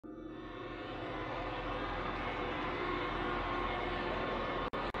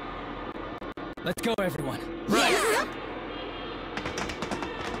Let's go, everyone. Right. Yeah.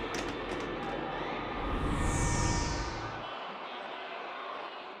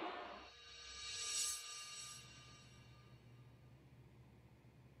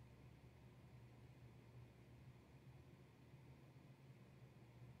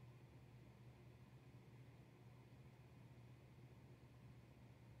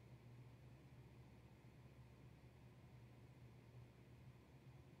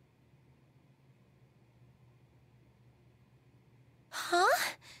 Huh?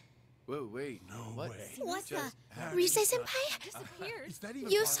 Whoa, wait, no What? way. What the? Just happened. Rise-senpai? Disappeared. Is that even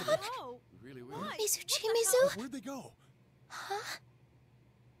Yuson? possible? Really weird. Why? Mizuchimizu? Where'd they go? Huh?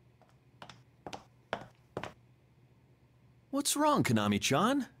 What's wrong,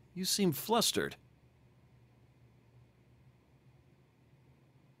 Konami-chan? You seem flustered.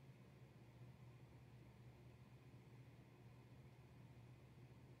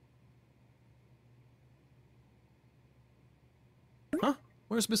 Huh?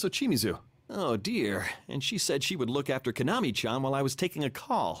 Where's Miss Ochimizu? Oh dear, and she said she would look after Konami-chan while I was taking a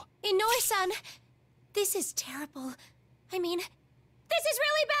call. Inoue-san, this is terrible. I mean, this is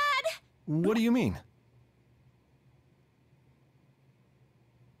really bad! What do you mean?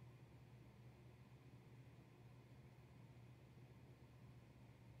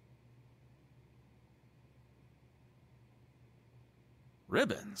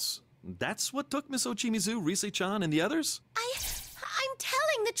 Ribbons? That's what took Miss Ochimizu, Rise-chan, and the others? I'm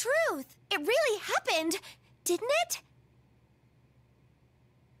telling the truth. It really happened, didn't it?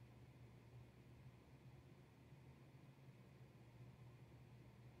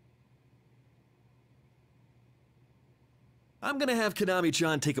 I'm gonna have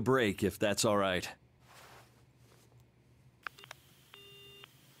Konami-chan take a break, if that's alright.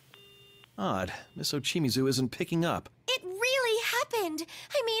 Odd, Miss Ochimizu isn't picking up. It really happened.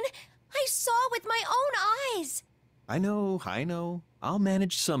 I mean, I saw with my own eyes. I know. I'll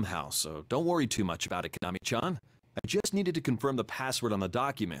manage somehow, so don't worry too much about it, Konami-chan. I just needed to confirm the password on the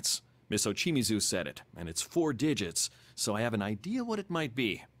documents. Miss Ochimizu said it, and it's 4 digits, so I have an idea what it might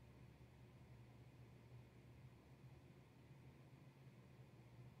be.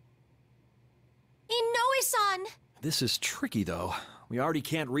 Inoue-san! This is tricky, though. We already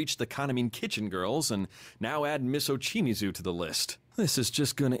can't reach the Kanamin Kitchen girls, and now add Miss Ochimizu to the list. This is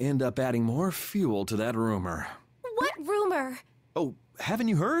just gonna end up adding more fuel to that rumor. What rumor? Oh, haven't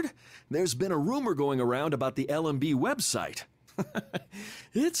you heard? There's been a rumor going around about the LMB website.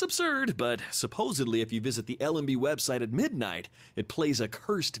 It's absurd, but supposedly if you visit the LMB website at midnight, it plays a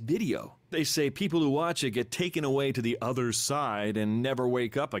cursed video. They say people who watch it get taken away to the other side and never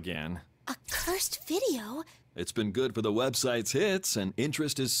wake up again. A cursed video? It's been good for the website's hits, and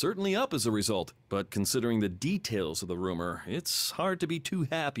interest is certainly up as a result. But considering the details of the rumor, it's hard to be too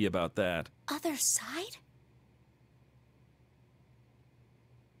happy about that. Other side?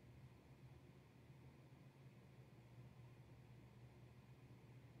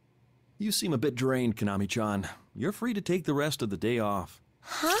 You seem a bit drained, Konami-chan. You're free to take the rest of the day off.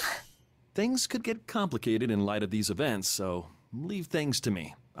 Huh? Things could get complicated in light of these events, so leave things to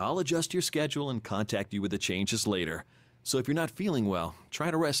me. I'll adjust your schedule and contact you with the changes later. So if you're not feeling well, try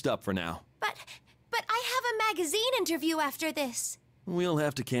to rest up for now. But I have a magazine interview after this. We'll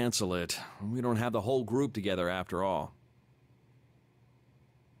have to cancel it. We don't have the whole group together after all.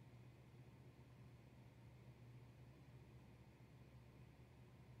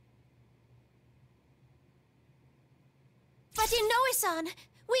 But Inoue-san,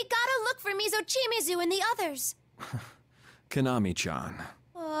 we gotta look for Mizuchimizu and the others. Konami-chan.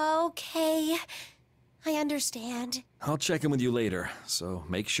 Okay, I understand. I'll check in with you later, so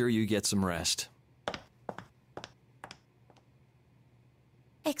make sure you get some rest.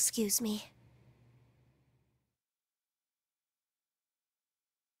 Excuse me.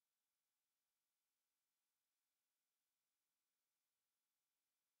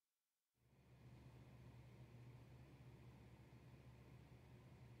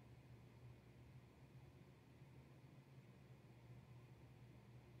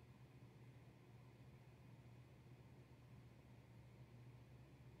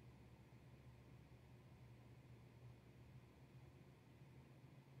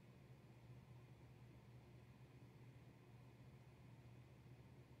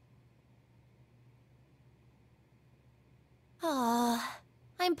 Ah,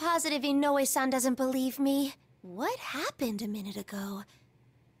 I'm positive Inoue-san doesn't believe me. What happened a minute ago?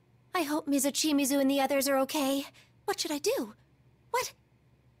 I hope Mizuchimizu and the others are okay. What should I do? What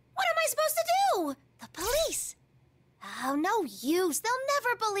am I supposed to do? The police! Oh, no use. They'll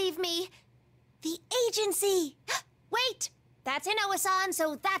never believe me. The agency! Wait! That's Inoue-san,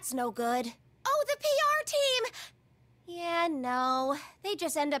 so that's no good. Oh, the PR team! Yeah, no. They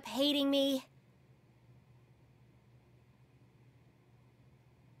just end up hating me.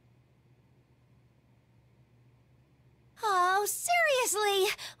 Oh,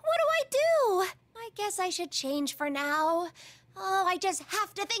 seriously? What do I do? I guess I should change for now. Oh, I just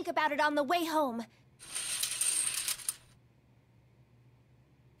have to think about it on the way home.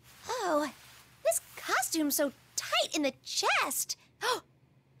 Oh, this costume's so tight in the chest. Oh,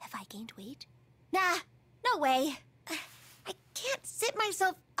 have I gained weight? Nah, no way. I can't sit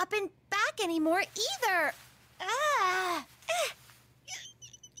myself up and back anymore either.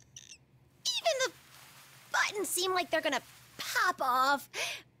 Even the buttons seem like they're gonna pop off.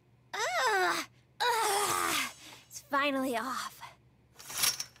 It's finally off.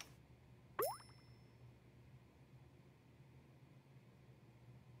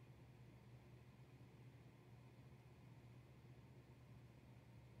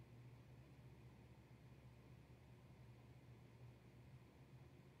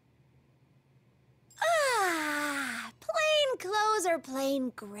 Plain clothes are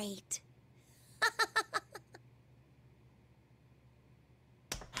plain great.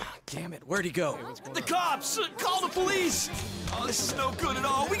 Damn it, where'd he go? The cops! Call the police! Oh, this is no good at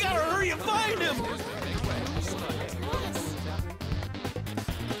all. We gotta hurry and find him!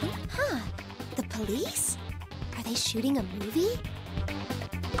 Huh. The police? Are they shooting a movie?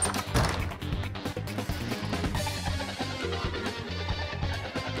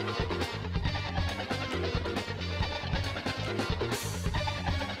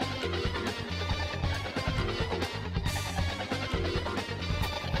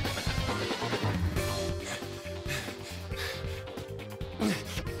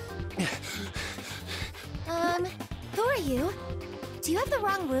 Who are you? Do you have the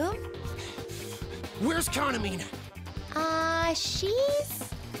wrong room? Where's Kanamine?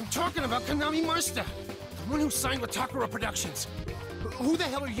 She's... I'm talking about Konami Master, the one who signed with Takara Productions. Who the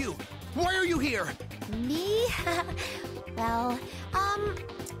hell are you? Why are you here? Me? Well, oh!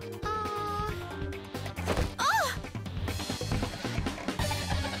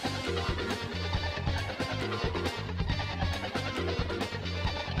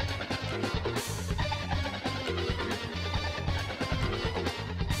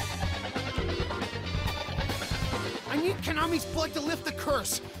 I need Konami's blood to lift the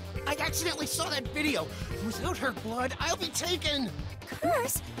curse. I accidentally saw that video. Without her blood, I'll be taken.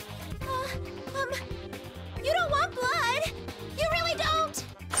 Curse? You don't want blood! You really don't!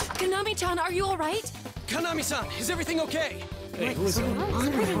 Konami-chan, are you all right? Konami-san, is everything okay? Hey, who is it? Is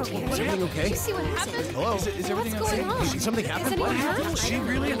everything okay? Did you see what happened? Hello? Is everything What's okay? going on? Did something happen? Is anyone hurt? Is she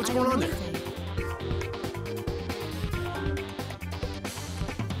really? What's going on there?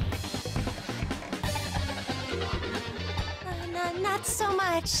 Not so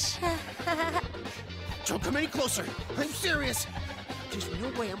much. Don't come any closer. I'm serious. There's no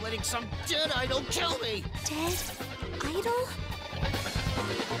way I'm letting some dead idol kill me. Dead idol?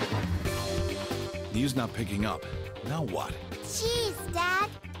 He's not picking up. Now what? Jeez, Dad.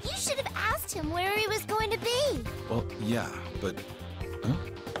 You should have asked him where he was going to be. Well, yeah, but... Huh?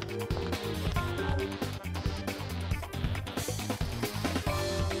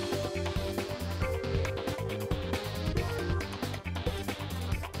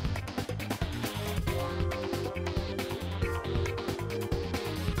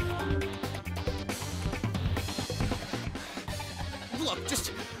 Look,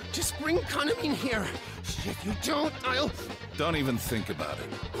 just bring Kanamine here. If you don't, I'll... Don't even think about it.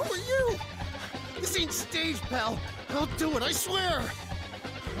 Who are you? This ain't staged, pal. I'll do it, I swear.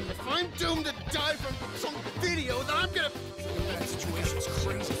 And if I'm doomed to die from some video, then I'm gonna... That situation's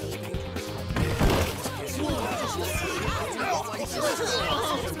crazy.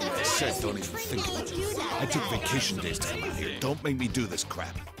 I said don't even think about it. I took vacation days to come out here. Don't make me do this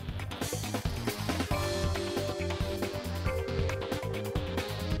crap.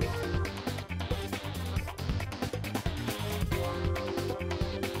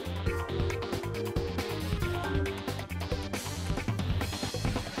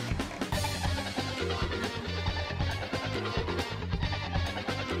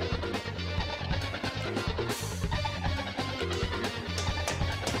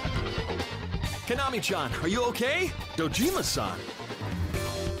 Konami-chan, are you okay? Dojima-san.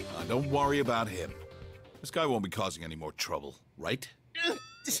 Don't worry about him. This guy won't be causing any more trouble, right?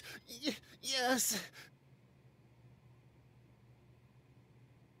 Yes.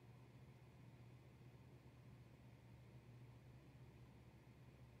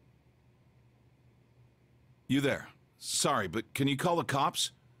 You there. Sorry, but can you call the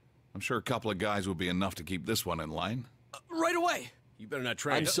cops? I'm sure a couple of guys would be enough to keep this one in line. Right away. You better not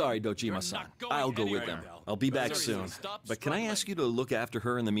try. I'm sorry, Dojima-san. I'll go with them. I'll be back soon. But can I ask you to look after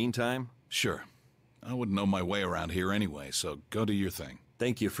her in the meantime? Sure. I wouldn't know my way around here anyway, so go do your thing.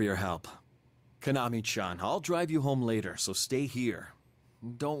 Thank you for your help. Konami-chan, I'll drive you home later, so stay here.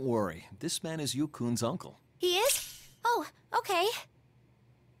 Don't worry, this man is Yu-kun's uncle. He is? Oh, okay.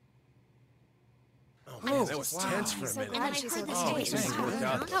 Oh, that was tense for a minute. And then I heard the stage.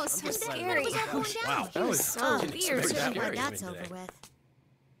 That was so scary. Wow, That was so weird. pretty scary Glad that's today. over with.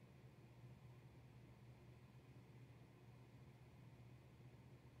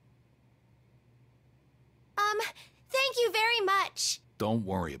 Thank you very much. Don't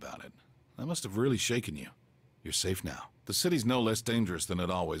worry about it. That must have really shaken you. You're safe now. The city's no less dangerous than it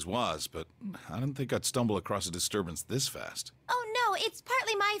always was, but I didn't think I'd stumble across a disturbance this fast. Oh no, it's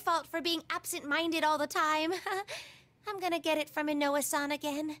partly my fault for being absent-minded all the time. I'm gonna get it from Inoue-san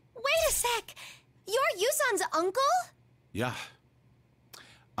again. Wait a sec! You're Yusan's uncle? Yeah.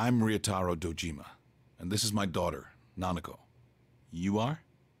 I'm Ryotaro Dojima, and this is my daughter, Nanako. You are?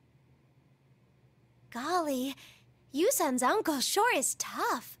 Golly, Yusan's uncle sure is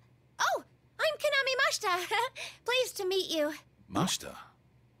tough. Oh, I'm Konami Mashita. Pleased to meet you. Mashita?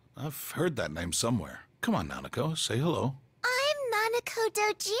 I've heard that name somewhere. Come on, Nanako, say hello. I'm Nanako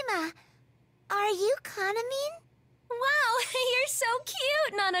Dojima. Are you Kanamine? Wow, you're so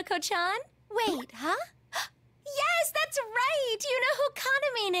cute, Nanako-chan. Wait, huh? Yes, that's right. You know who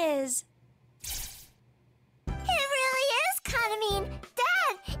Kanamine is. It really is Kanamine.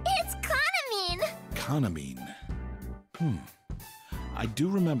 Dad, it's Kanamine. Kanamine. I do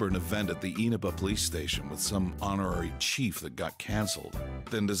remember an event at the Inaba police station with some honorary chief that got canceled.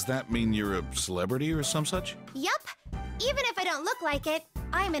 Then does that mean you're a celebrity or some such? Yup. Even if I don't look like it,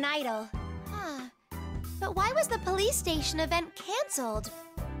 I'm an idol. Huh. But why was the police station event canceled?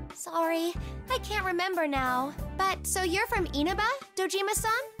 Sorry, I can't remember now. But, so you're from Inaba,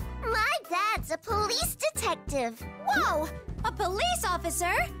 Dojima-san? My dad's a police detective. Whoa! A police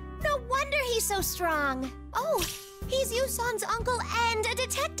officer? No wonder he's so strong. Oh, he's Yusan's uncle and a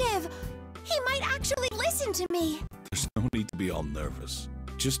detective. He might actually listen to me. There's no need to be all nervous.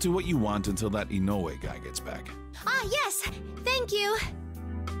 Just do what you want until that Inoue guy gets back. Ah, yes. Thank you.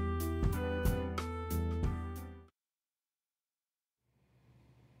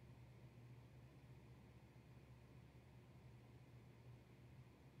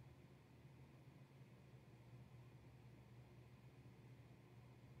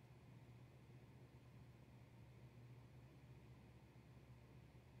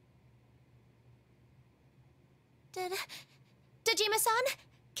 Dojima-san,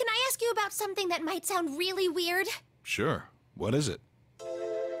 can I ask you about something that might sound really weird? Sure. What is it?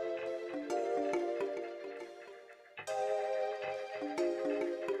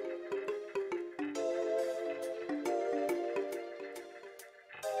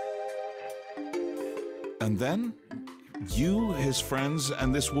 And then? You, his friends,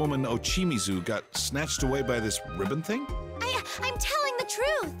 and this woman Ochimizu got snatched away by this ribbon thing? I'm telling the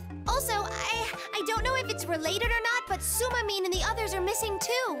truth. Also, I don't know if it's related or not, but Sumamine and the others are missing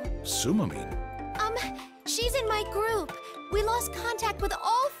too. Sumamine? She's in my group. We lost contact with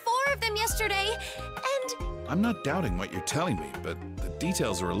all 4 of them yesterday, and... I'm not doubting what you're telling me, but the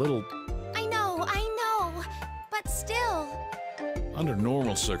details are a little... I know, but still... Under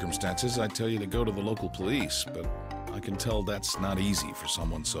normal circumstances, I'd tell you to go to the local police, but I can tell that's not easy for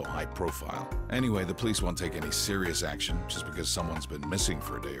someone so high profile. Anyway, the police won't take any serious action just because someone's been missing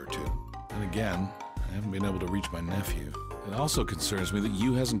for a day or two. And again, I haven't been able to reach my nephew. It also concerns me that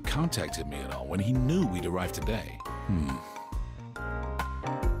Yu hasn't contacted me at all when he knew we'd arrive today.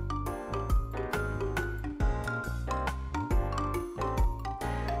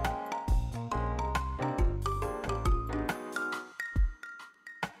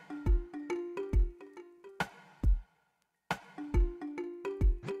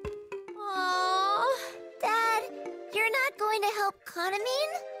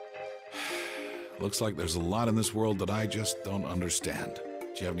 Looks like there's a lot in this world that I just don't understand.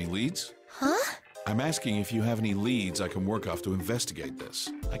 Do you have any leads? Huh? I'm asking if you have any leads I can work off to investigate this.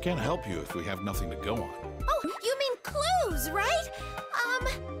 I can't help you if we have nothing to go on. Oh, you mean clues, right?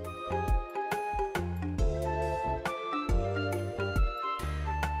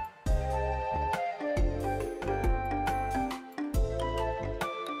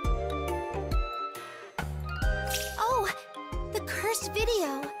 Oh, the cursed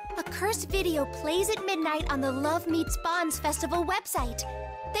video. A cursed video plays at midnight on the Love Meets Bonds Festival website.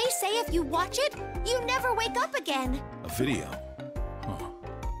 They say if you watch it, you never wake up again. A video? Huh.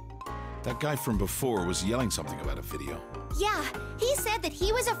 That guy from before was yelling something about a video. Yeah, he said that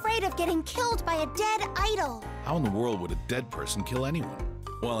he was afraid of getting killed by a dead idol. How in the world would a dead person kill anyone?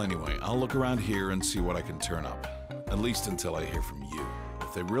 Well, anyway, I'll look around here and see what I can turn up. At least until I hear from you.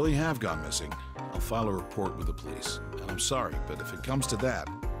 If they really have gone missing, I'll file a report with the police. And I'm sorry, but if it comes to that,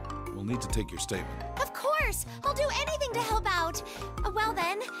 we'll need to take your statement. Of course! I'll do anything to help out. Well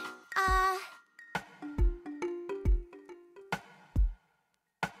then,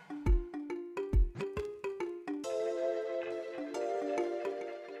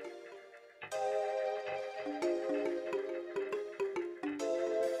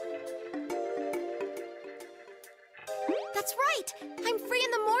 That's right! I'm free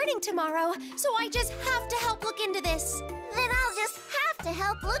in the morning tomorrow, so I just have to help look into this. Then I'll just have to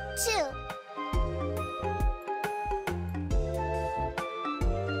help look too.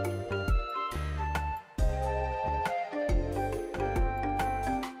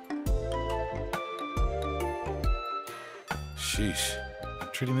 Sheesh. I'm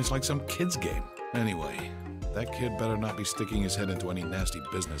treating this like some kid's game. Anyway, that kid better not be sticking his head into any nasty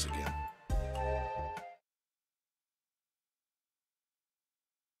business again.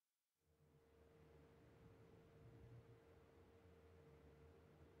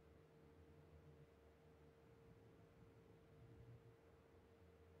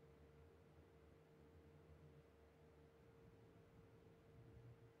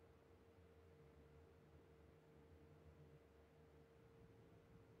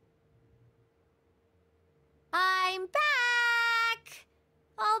 I'm back!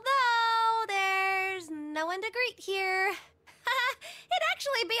 Although there's no one to greet here. It'd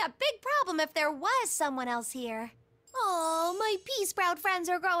actually be a big problem if there was someone else here. Oh, my pea sprout friends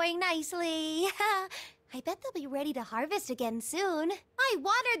are growing nicely. I bet they'll be ready to harvest again soon. I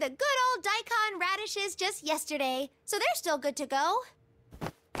watered the good old daikon radishes just yesterday, so they're still good to go.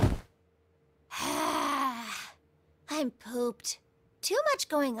 I'm pooped. Too much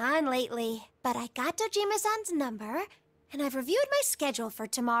going on lately, but I got Dojima-san's number, and I've reviewed my schedule for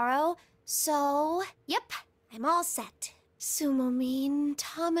tomorrow, so, yep, I'm all set. Sumomine,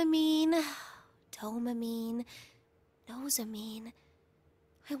 Tamamine, Domamine, Nosamine.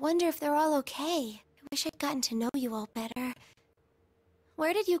 I wonder if they're all okay. I wish I'd gotten to know you all better.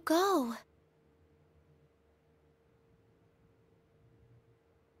 Where did you go?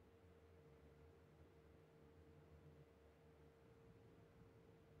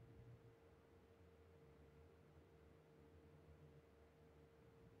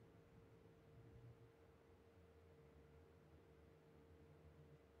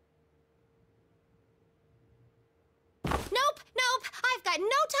 Nope, I've got no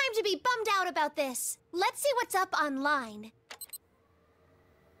time to be bummed out about this. Let's see what's up online.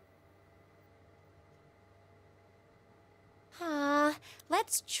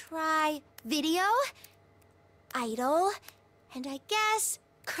 Let's try video, idol, and I guess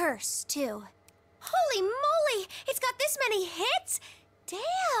curse, too. Holy moly! It's got this many hits?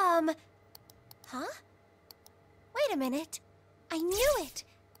 Damn! Huh? Wait a minute. I knew it.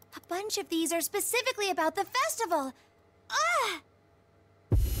 A bunch of these are specifically about the festival.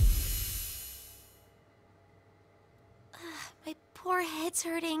 My poor head's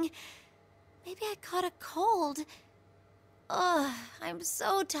hurting. Maybe I caught a cold. I'm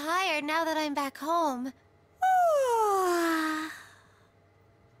so tired now that I'm back home.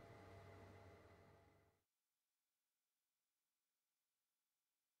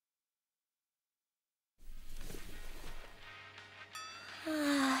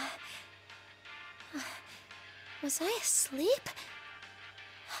 Was I asleep?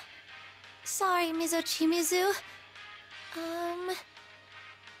 Sorry, Mizochimizu.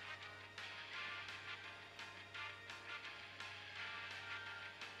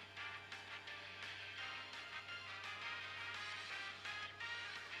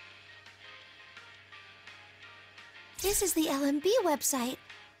 This is the LMB website.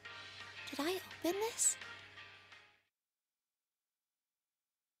 Did I open this?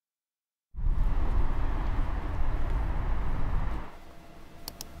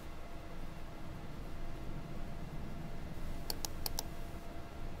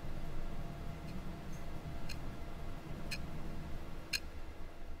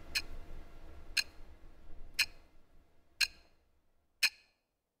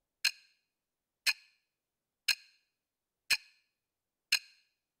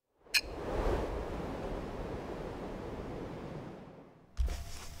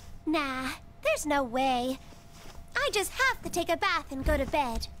 Nah, there's no way. I just have to take a bath and go to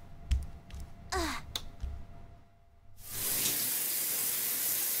bed.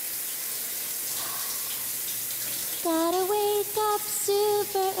 Gotta wake up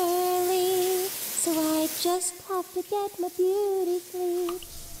super early. So I just have to get my beauty sleep.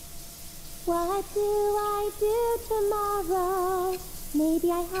 What do I do tomorrow?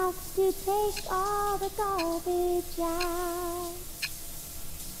 Maybe I have to take all the garbage out.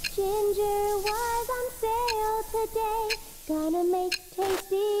 Ginger was on sale today. Gonna make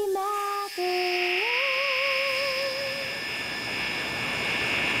tasty macaroni.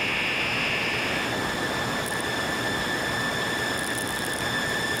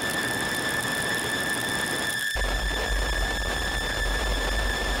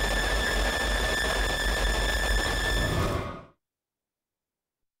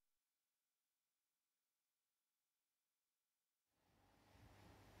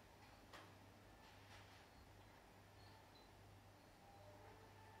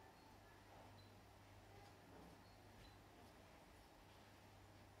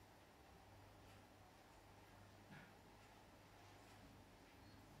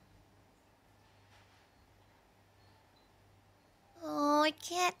 Oh, I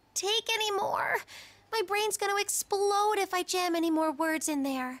can't take any more. My brain's gonna explode if I jam any more words in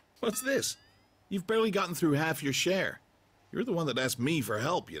there. What's this? You've barely gotten through half your share. You're the one that asked me for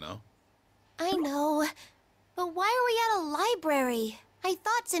help, you know. I know, but why are we at a library? I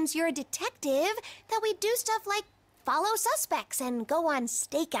thought since you're a detective that we'd do stuff like follow suspects and go on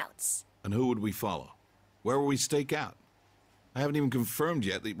stakeouts. And who would we follow? Where will we stake out? I haven't even confirmed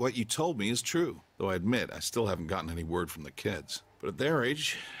yet that what you told me is true. Though I admit, I still haven't gotten any word from the kids. But at their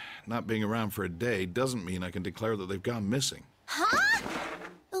age, not being around for a day doesn't mean I can declare that they've gone missing. Huh?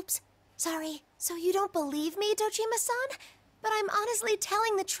 Oops, sorry. So you don't believe me, Dojima-san? But I'm honestly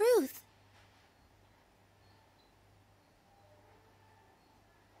telling the truth.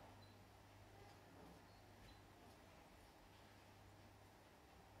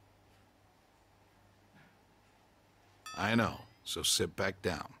 I know, so sit back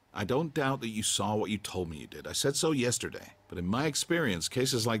down. I don't doubt that you saw what you told me you did. I said so yesterday. But in my experience,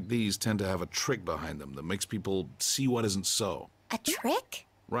 cases like these tend to have a trick behind them that makes people see what isn't so. A trick?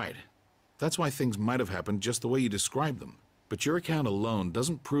 Right. That's why things might have happened just the way you described them. But your account alone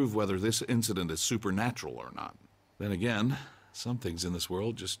doesn't prove whether this incident is supernatural or not. Then again, some things in this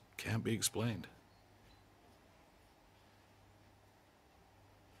world just can't be explained.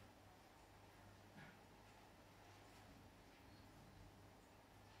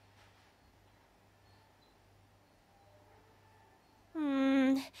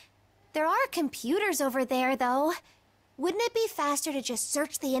 There are computers over there, though. Wouldn't it be faster to just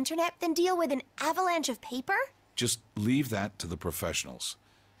search the internet than deal with an avalanche of paper? Just leave that to the professionals.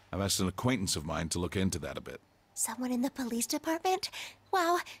 I've asked an acquaintance of mine to look into that a bit. Someone in the police department?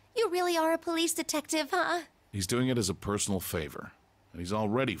 Wow, you really are a police detective, huh? He's doing it as a personal favor, and he's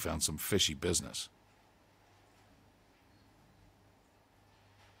already found some fishy business.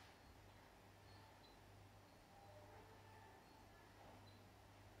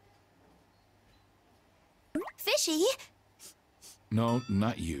 Fishy? No,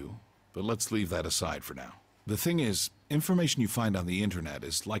 not you. But let's leave that aside for now. The thing is, information you find on the internet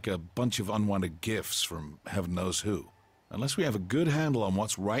is like a bunch of unwanted gifts from heaven knows who. Unless we have a good handle on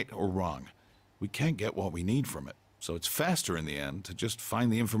what's right or wrong, we can't get what we need from it. So it's faster in the end to just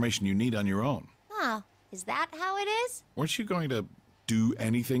find the information you need on your own. Oh, is that how it is? Weren't you going to do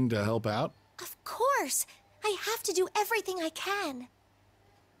anything to help out? Of course! I have to do everything I can.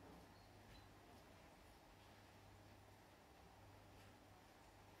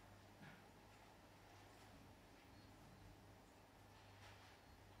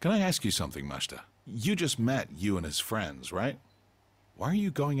 Can I ask you something, Mashta? You just met you and his friends, right? Why are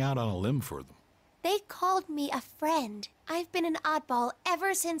you going out on a limb for them? They called me a friend. I've been an oddball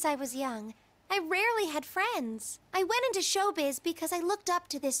ever since I was young. I rarely had friends. I went into showbiz because I looked up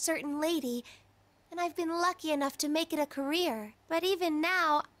to this certain lady, and I've been lucky enough to make it a career. But even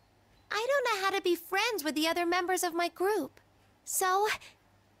now, I don't know how to be friends with the other members of my group. So,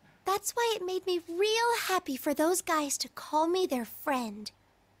 that's why it made me real happy for those guys to call me their friend.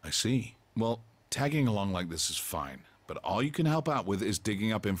 I see. Well, tagging along like this is fine, but all you can help out with is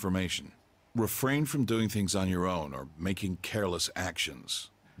digging up information. Refrain from doing things on your own or making careless actions.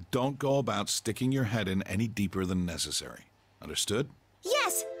 Don't go about sticking your head in any deeper than necessary. Understood?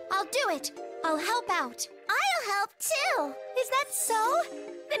 Yes, I'll do it. I'll help out. I'll help too. Is that so?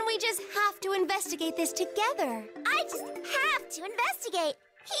 Then we just have to investigate this together. I just have to investigate.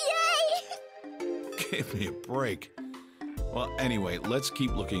 Yay! Give me a break. Well, anyway, let's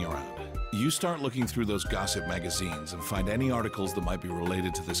keep looking around. You start looking through those gossip magazines and find any articles that might be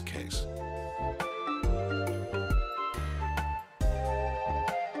related to this case.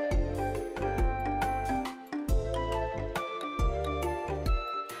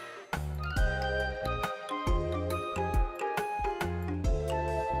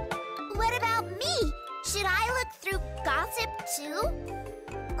 look through gossip too?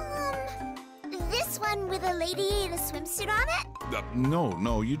 This one with a lady in a swimsuit on it?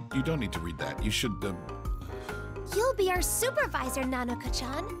 No, you don't need to read that. You should, You'll be our supervisor,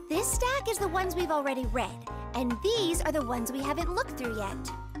 Nanako-chan. This stack is the ones we've already read, and these are the ones we haven't looked through yet.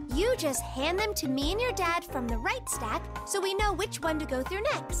 You just hand them to me and your dad from the right stack so we know which one to go through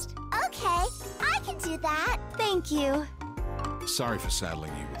next. Okay, I can do that. Thank you. Sorry for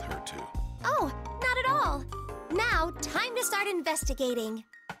saddling you with her, too. Oh, not at all. Now, time to start investigating.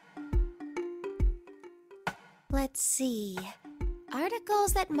 Let's see.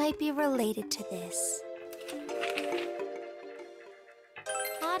 Articles that might be related to this.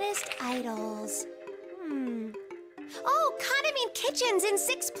 Hottest idols. Oh, Kaname Kitchen's in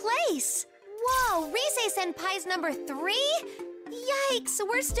 6th place. Whoa, Rise Senpai's number 3? Yikes,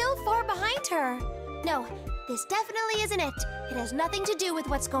 we're still far behind her. No, this definitely isn't it. It has nothing to do with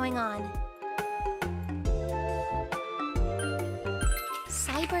what's going on.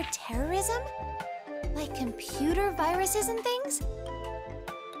 Cyber terrorism? Like computer viruses and things?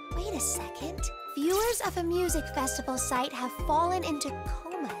 Wait a second. Viewers of a music festival site have fallen into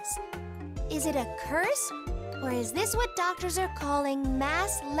comas. Is it a curse? Or is this what doctors are calling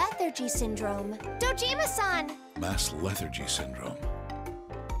mass lethargy syndrome? Dojima-san! Mass lethargy syndrome.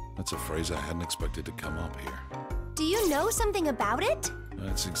 That's a phrase I hadn't expected to come up here. Do you know something about it?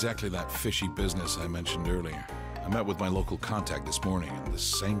 It's exactly that fishy business I mentioned earlier. I met with my local contact this morning, and the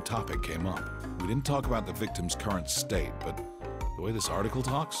same topic came up. We didn't talk about the victim's current state, but the way this article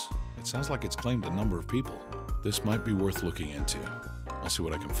talks, it sounds like it's claimed a number of people. This might be worth looking into. I'll see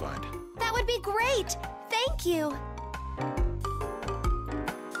what I can find. That would be great! Thank you!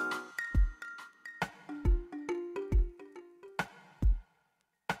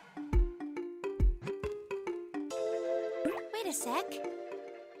 Wait a sec.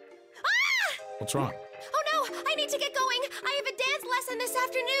 Ah! What's wrong? Oh no! I need to get going! I have a dance lesson this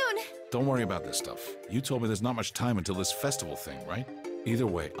afternoon! Don't worry about this stuff. You told me there's not much time until this festival thing, right? Either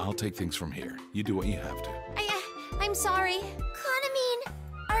way, I'll take things from here. You do what you have to. I'm sorry. Kaname,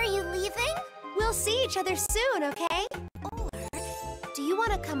 are you leaving? We'll see each other soon, okay? Or, do you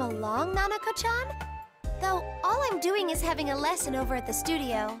want to come along, Nanako-chan? Though, all I'm doing is having a lesson over at the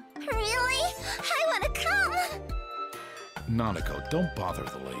studio. Really? I want to come! Nanako, don't bother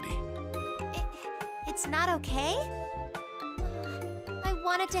the lady. It's not okay? I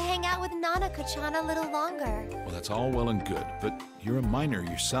wanted to hang out with Nanako-chan a little longer. Well, that's all well and good, but you're a minor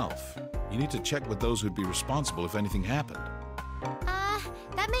yourself. You need to check with those who'd be responsible if anything happened.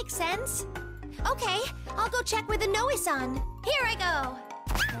 That makes sense. Okay, I'll go check with Inoue-san. Here I go.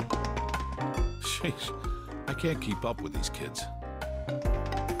 Sheesh, I can't keep up with these kids.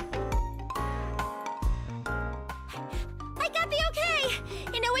 I got the okay!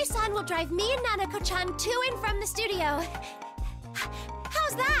 Inoue-san will drive me and Nanako-chan to and from the studio.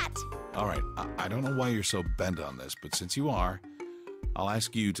 How's that? All right, I don't know why you're so bent on this, but since you are, I'll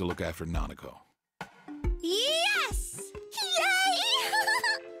ask you to look after Nanako. Yes! Yay!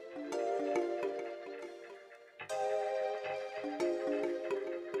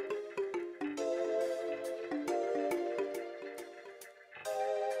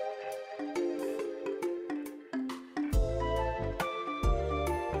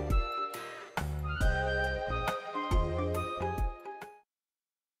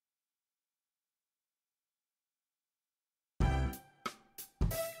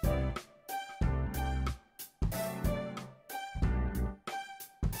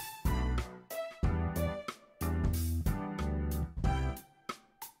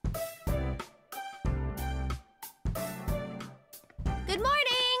 Good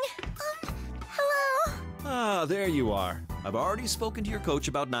morning! Hello? Ah, there you are. I've already spoken to your coach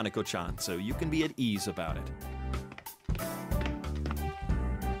about Nanako-chan, so you can be at ease about it.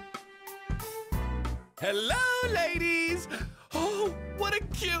 Hello, ladies! Oh, what a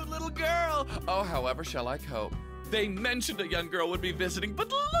cute little girl! Oh, however shall I cope? They mentioned a young girl would be visiting,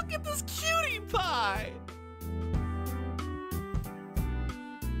 but look at this cutie pie!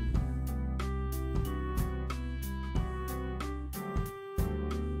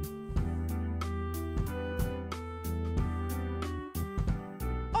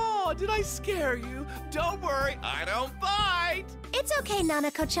 Oh, did I scare you? Don't worry, I don't bite! It's okay,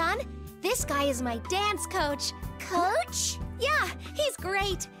 Nanako-chan. This guy is my dance coach. Coach? Yeah, he's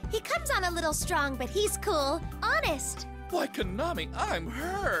great. He comes on a little strong, but he's cool. Honest. Why, Konami, I'm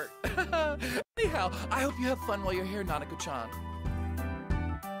hurt. Anyhow, I hope you have fun while you're here, Nanako-chan.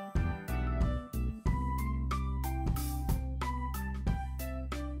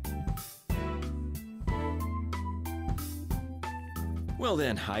 Well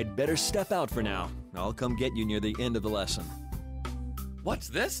then, I'd better step out for now. I'll come get you near the end of the lesson. What's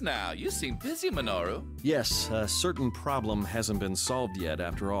this now? You seem busy, Minoru. Yes, a certain problem hasn't been solved yet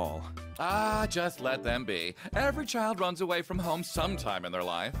after all. Ah, just let them be. Every child runs away from home sometime in their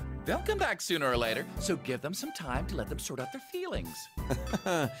life. They'll come back sooner or later, so give them some time to let them sort out their feelings.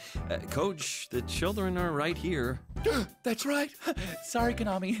 Coach, the children are right here. That's right. Sorry,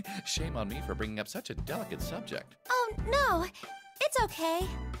 Konami. Shame on me for bringing up such a delicate subject. Oh, no. It's okay.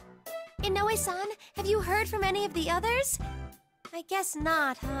 Inoue-san, have you heard from any of the others? I guess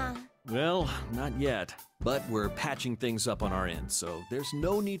not, huh? Well, not yet. But we're patching things up on our end, so there's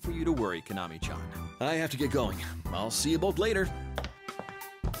no need for you to worry, Konami-chan. I have to get going. I'll see you both later.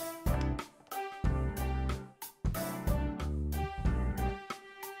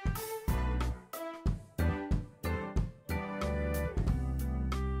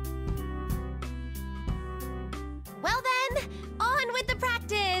 Well then, on with the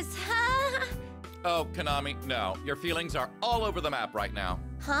practice, huh? Oh, Konami, no. Your feelings are all over the map right now.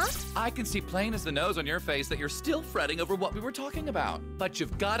 Huh? I can see plain as the nose on your face that you're still fretting over what we were talking about. But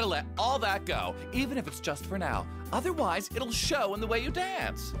you've got to let all that go, even if it's just for now. Otherwise, it'll show in the way you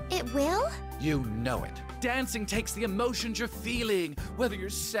dance. It will? You know it. Dancing takes the emotions you're feeling, whether you're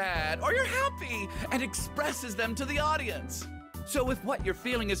sad or you're happy, and expresses them to the audience. So if what you're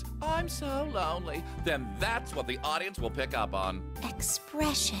feeling is, I'm so lonely, then that's what the audience will pick up on.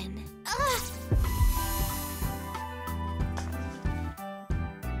 Expression. Ugh!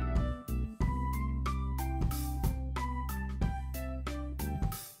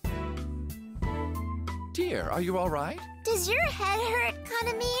 Dear, are you all right? Does your head hurt,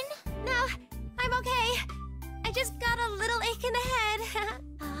 Kanamine? No, I'm okay. I just got a little ache in the head.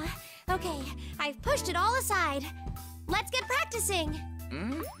 Okay, I've pushed it all aside. Let's get practicing.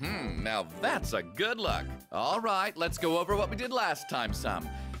 Now that's a good look. All right, let's go over what we did last time some.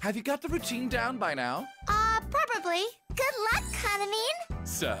 Have you got the routine down by now? Probably. Good luck, Kanamine.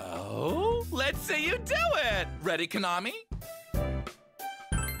 So, let's see you do it. Ready, Konami?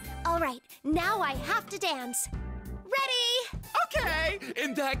 All right, now I have to dance. Ready? Okay,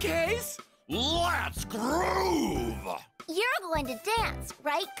 in that case, let's groove. You're going to dance,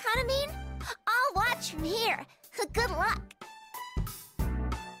 right, Kanamine? I'll watch from here. Good luck.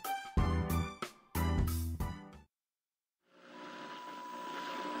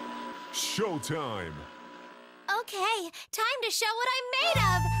 Showtime! Okay, time to show what I'm made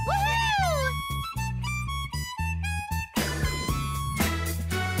of. Woohoo!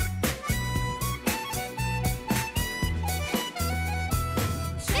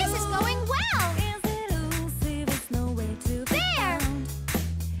 This is going well. There.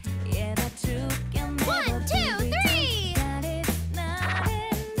 1, 2, 3.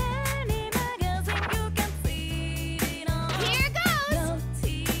 Here goes.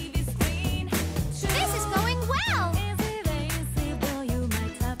 This is going well.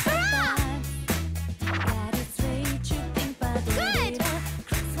 Hurrah! Good.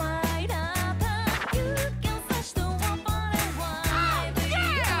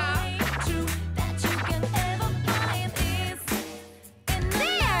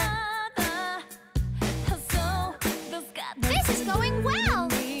 This is going well.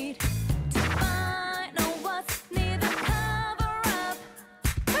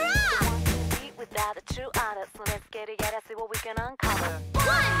 Hurrah! Without the true artist, so let's get together, see what we can uncover. 1,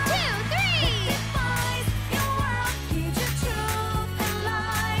 2, 3.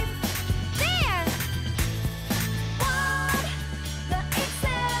 There. Good.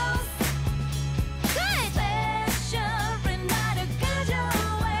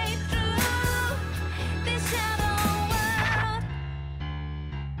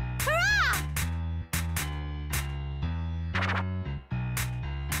 Hurrah!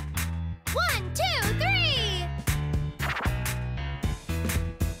 1, 2, 3.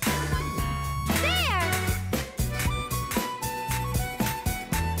 There.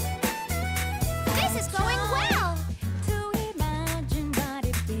 This is going well.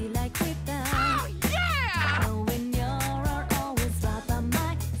 Oh, yeah!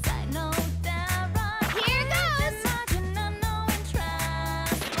 Here goes. 1, 2,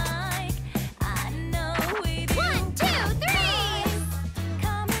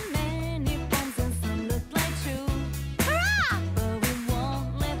 3.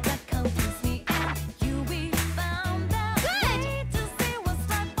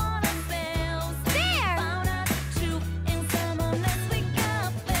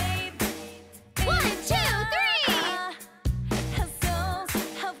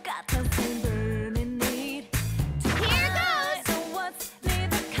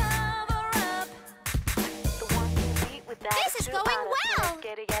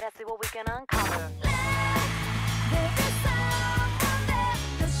 together, see what we can uncover.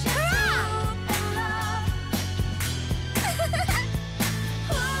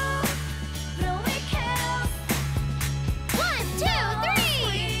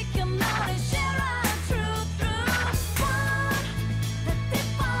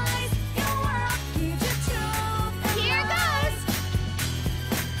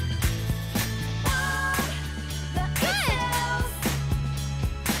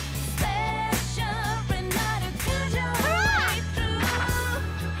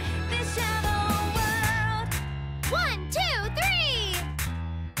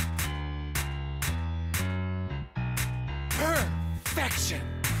 Perfection!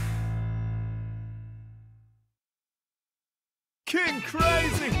 King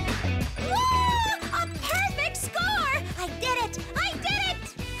Crazy! A perfect score! I did it! I did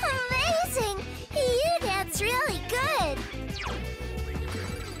it! Amazing! You dance really good.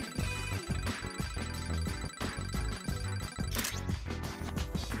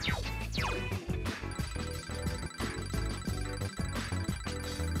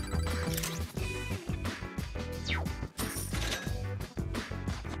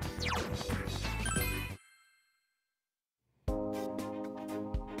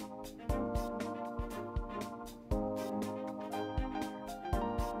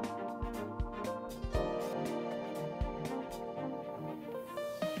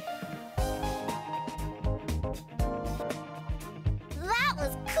 That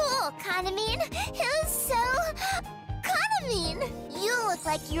was cool, Kanamine. It was so... Kanamine! You look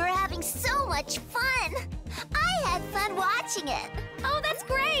like you were having so much fun. I had fun watching it. Oh, that's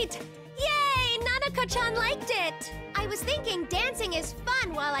great! Yay! Nanako-chan liked it! I was thinking dancing is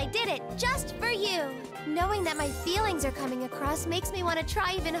fun while I did it, just for you. Knowing that my feelings are coming across makes me want to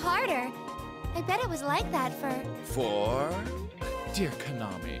try even harder. I bet it was like that for... For? Dear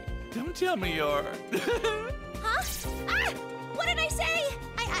Konami, don't tell me you're... Huh? Ah! What did I say?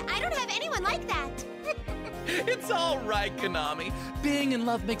 I don't have anyone like that. It's all right, Konami. Being in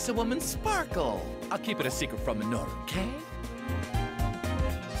love makes a woman sparkle. I'll keep it a secret from Minoru, okay?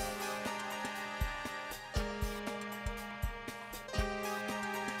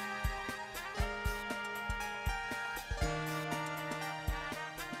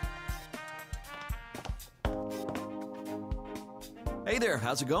 Hey there,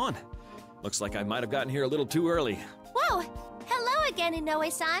 how's it going? Looks like I might have gotten here a little too early. Whoa! Hello again,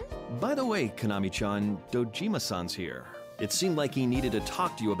 Inoue-san. By the way, Konami-chan, Dojima-san's here. It seemed like he needed to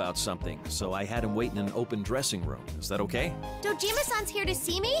talk to you about something, so I had him wait in an open dressing room. Is that okay? Dojima-san's here to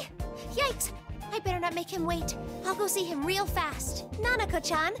see me? Yikes! I better not make him wait. I'll go see him real fast.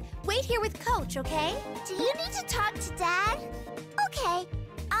 Nanako-chan, wait here with Coach, okay? Do you need to talk to Dad? Okay,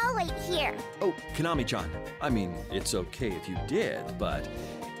 I'll wait here. Oh, Konami-chan, I mean, it's okay if you did, but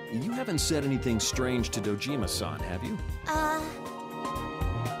you haven't said anything strange to Dojima-san, have you?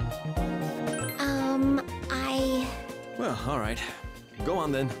 Well, all right. Go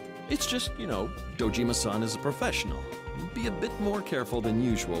on then. It's just, you know, Dojima-san is a professional. Be a bit more careful than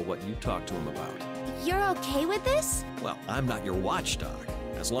usual what you talk to him about. You're okay with this? Well, I'm not your watchdog.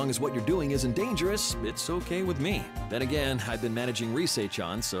 As long as what you're doing isn't dangerous, it's okay with me. Then again, I've been managing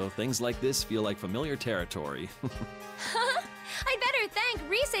Risei-chan, so things like this feel like familiar territory. I better thank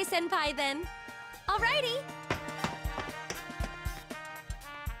Risei-senpai then. Alrighty.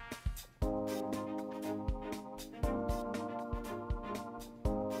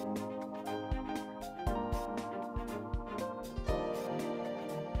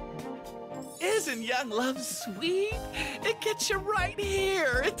 Isn't young love sweet? It gets you right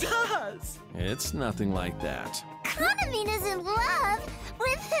here. It does. It's nothing like that. Kanamine is in love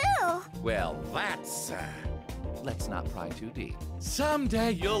with who? Well, that's... let's not pry too deep.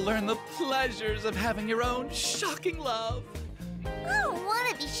 Someday you'll learn the pleasures of having your own shocking love. I don't want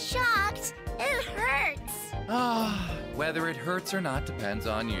to be shocked. It hurts. Ah, whether it hurts or not depends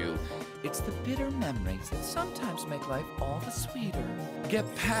on you. It's the bitter memories that sometimes make life all the sweeter. Get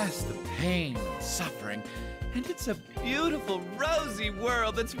past the pain and suffering, and it's a beautiful, rosy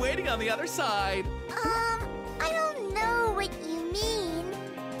world that's waiting on the other side. I don't know what you mean,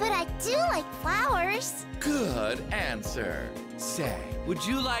 but I do like flowers. Good answer. Say, would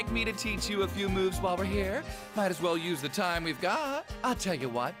you like me to teach you a few moves while we're here? Might as well use the time we've got. I'll tell you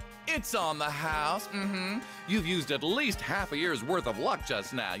what, it's on the house. You've used at least half a year's worth of luck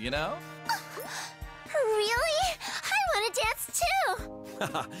just now, you know? Really? I want to dance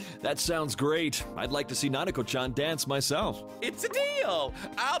too. That sounds great. I'd like to see Nanako-chan dance myself. It's a deal.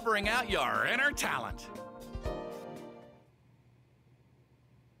 I'll bring out your inner talent.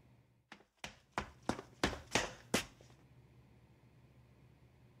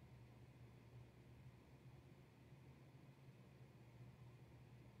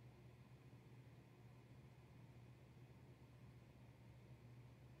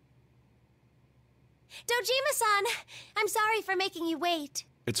 Dojima-san! I'm sorry for making you wait.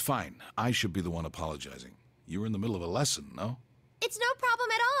 It's fine. I should be the one apologizing. You were in the middle of a lesson, no? It's no problem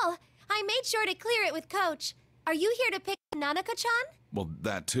at all. I made sure to clear it with Coach. Are you here to pick Nanako-chan? Well,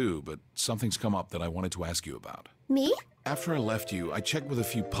 that too, but something's come up that I wanted to ask you about. Me? After I left you, I checked with a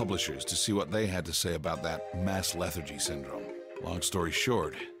few publishers to see what they had to say about that mass lethargy syndrome. Long story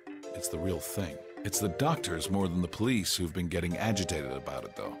short, it's the real thing. It's the doctors more than the police who've been getting agitated about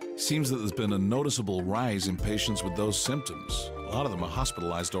it, though. Seems that there's been a noticeable rise in patients with those symptoms. A lot of them are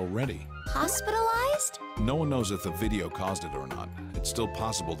hospitalized already. Hospitalized? No one knows if the video caused it or not. It's still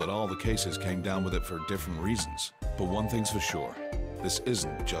possible that all the cases came down with it for different reasons. But one thing's for sure, this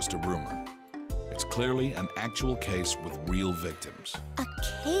isn't just a rumor. It's clearly an actual case with real victims. A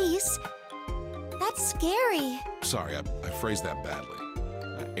case? That's scary. Sorry, I phrased that badly.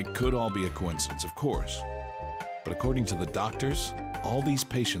 It could all be a coincidence, of course. But according to the doctors, all these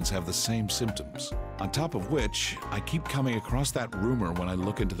patients have the same symptoms. On top of which, I keep coming across that rumor when I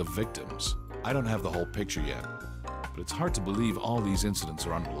look into the victims. I don't have the whole picture yet, but it's hard to believe all these incidents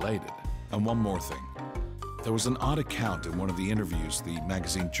are unrelated. And one more thing. There was an odd account in one of the interviews the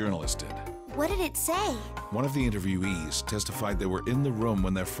magazine journalist did. What did it say? One of the interviewees testified they were in the room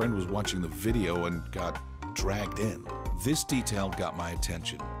when their friend was watching the video and got dragged in. This detail got my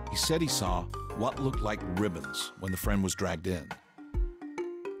attention. He said he saw what looked like ribbons when the friend was dragged in.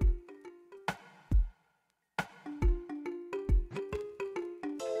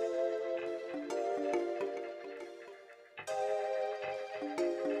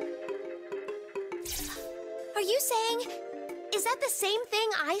 Are you saying... Is that the same thing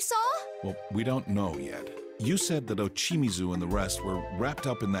I saw? Well, we don't know yet. You said that Ochimizu and the rest were wrapped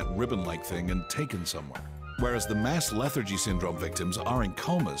up in that ribbon-like thing and taken somewhere. Whereas the mass lethargy syndrome victims are in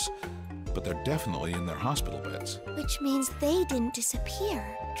comas, but they're definitely in their hospital beds. Which means they didn't disappear.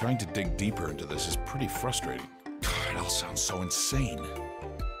 Trying to dig deeper into this is pretty frustrating. God, it all sounds so insane.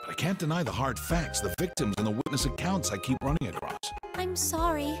 But I can't deny the hard facts, the victims and the witness accounts I keep running across. I'm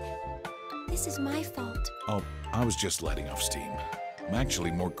sorry. This is my fault. Oh, I was just letting off steam. I'm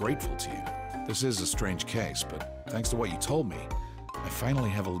actually more grateful to you. This is a strange case, but thanks to what you told me, I finally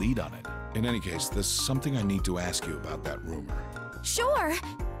have a lead on it. In any case, there's something I need to ask you about that rumor. Sure.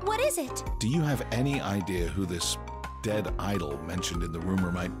 What is it? Do you have any idea who this dead idol mentioned in the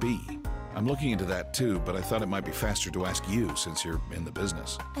rumor might be? I'm looking into that too, but I thought it might be faster to ask you since you're in the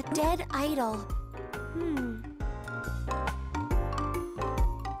business. A dead idol.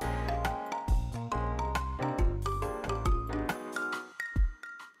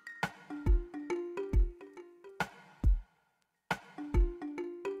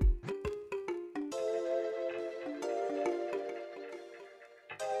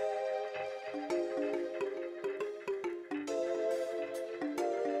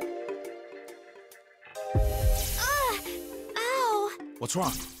 Ow! What's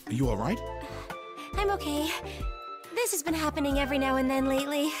wrong? Are you all right? I'm okay. This has been happening every now and then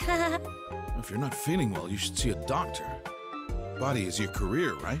lately. If you're not feeling well, you should see a doctor. Body is your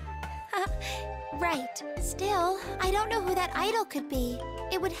career, right? Right. Still, I don't know who that idol could be.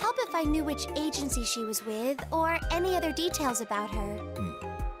 It would help if I knew which agency she was with, or any other details about her.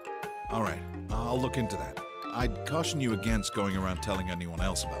 All right, I'll look into that. I'd caution you against going around telling anyone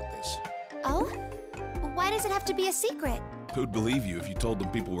else about this. Oh? Why does it have to be a secret? Who'd believe you if you told them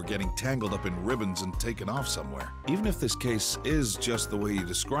people were getting tangled up in ribbons and taken off somewhere? Even if this case is just the way you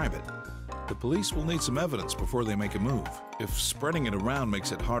describe it, the police will need some evidence before they make a move. If spreading it around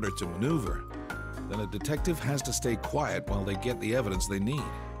makes it harder to maneuver, then a detective has to stay quiet while they get the evidence they need.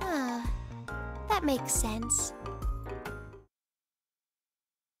 That makes sense.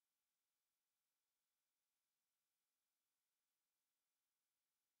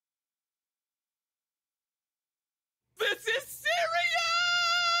 This is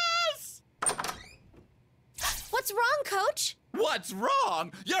serious! What's wrong, Coach? What's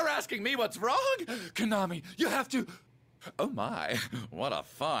wrong? You're asking me what's wrong? Konami, you have to... Oh my, what a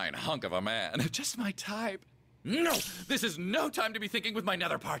fine hunk of a man. Just my type. No, this is no time to be thinking with my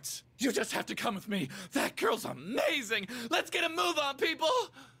nether parts. You just have to come with me. That girl's amazing. Let's get a move on, people.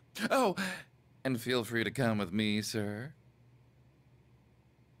 Oh, and feel free to come with me, sir.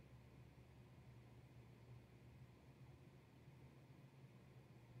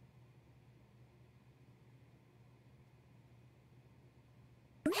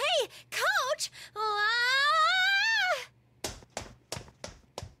 Hey, Coach!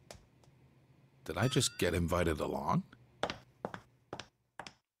 Did I just get invited along?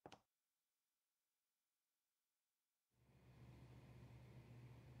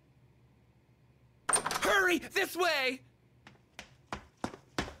 Hurry, this way!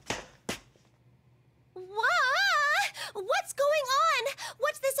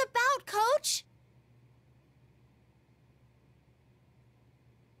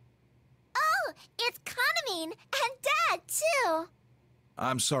 And Dad, too.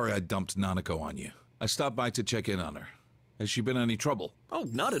 I'm sorry I dumped Nanako on you. I stopped by to check in on her. Has she been any trouble? Oh,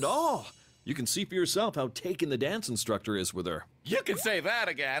 not at all. You can see for yourself how taken the dance instructor is with her. You can say that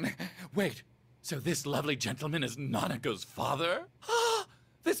again. Wait, so this lovely gentleman is Nanako's father?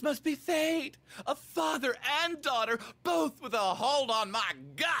 This must be fate. A father and daughter, both with a hold on my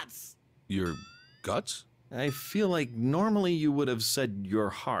guts. Your guts? I feel like normally you would have said your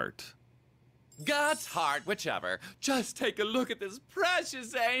heart. Guts, heart, whichever. Just take a look at this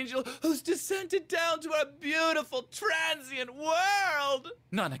precious angel who's descended down to our beautiful transient world.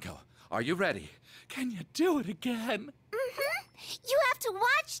 Nanako, are you ready? Can you do it again? Mm-hmm. You have to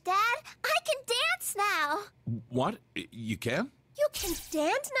watch, Dad. I can dance now. What? You can? You can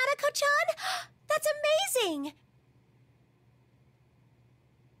dance, Nanako-chan? That's amazing!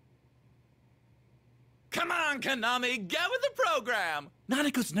 Come on, Konami, get with the program.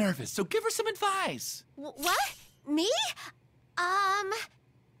 Nanako's nervous, so give her some advice. What? Me?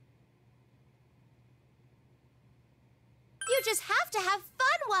 You just have to have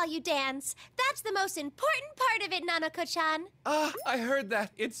fun while you dance. That's the most important part of it, Nanako-chan. I heard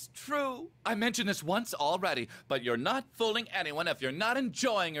that. It's true. I mentioned this once already, but you're not fooling anyone if you're not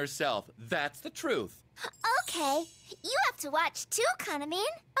enjoying yourself. That's the truth. Okay. You have to watch too, Kanamin.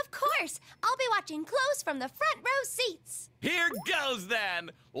 Of course. I'll be watching close from the front row seats. Here goes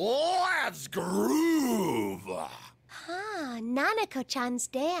then. Let's groove. Nanako-chan's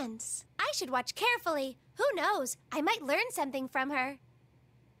dance. I should watch carefully. Who knows? I might learn something from her.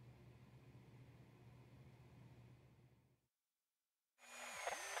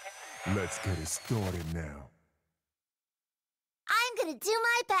 Let's get it started now. I'm gonna do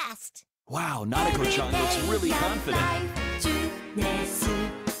my best. Wow, Nanako-chan looks really confident.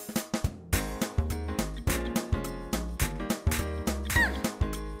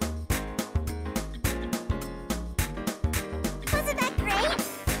 Wasn't that great?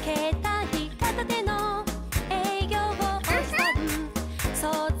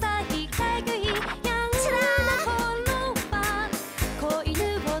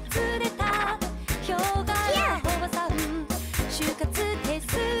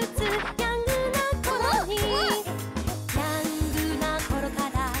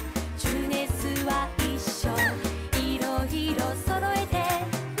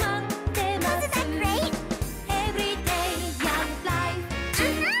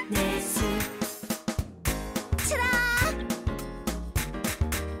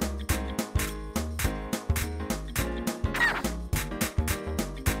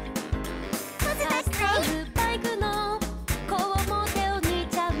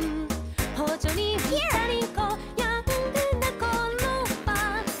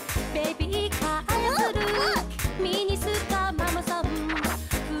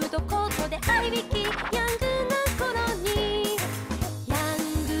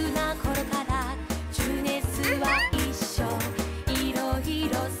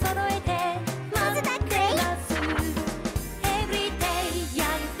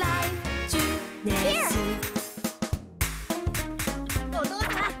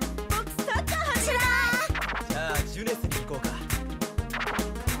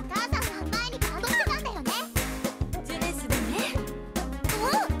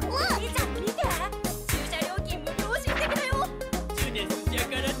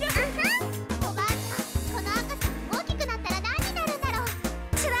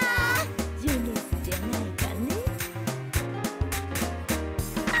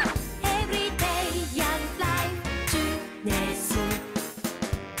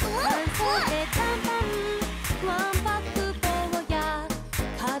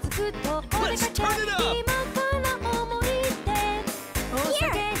 Let's turn it up!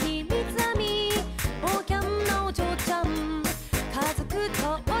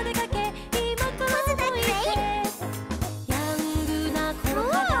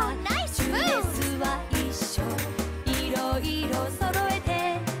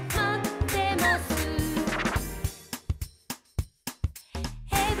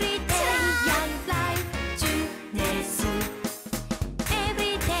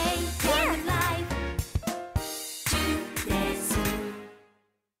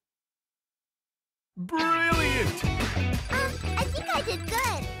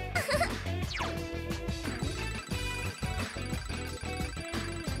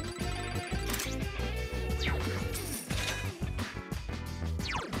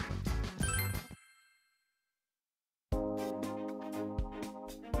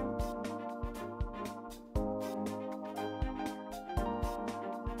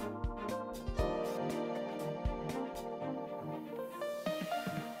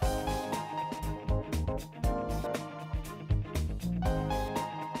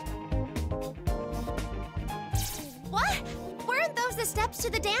 the steps to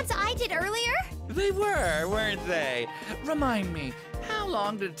the dance I did earlier? They were, weren't they? Remind me, how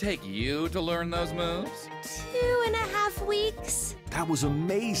long did it take you to learn those moves? 2.5 weeks. That was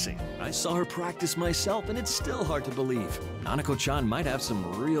amazing. I saw her practice myself, and it's still hard to believe. Nanako-chan might have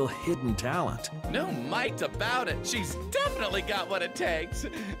some real hidden talent. No mite about it. She's definitely got what it takes.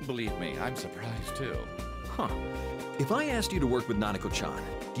 Believe me, I'm surprised too. Huh. If I asked you to work with Nanako-chan,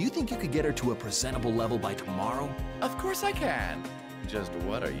 do you think you could get her to a presentable level by tomorrow? Of course I can. Just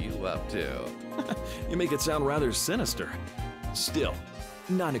what are you up to? You make it sound rather sinister. Still,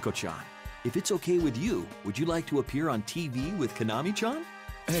 Nanako-chan, if it's okay with you, would you like to appear on TV with Konami-chan?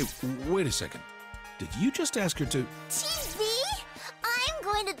 Hey, wait a second. Did you just ask her to... TV? I'm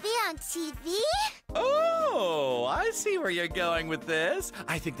going to be on TV? Oh, I see where you're going with this.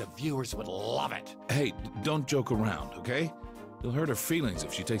 I think the viewers would love it. Hey, don't joke around, okay? You'll hurt her feelings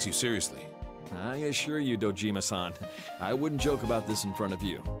if she takes you seriously. I assure you, Dojima-san, I wouldn't joke about this in front of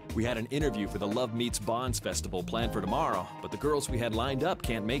you. We had an interview for the Love Meets Bonds festival planned for tomorrow, but the girls we had lined up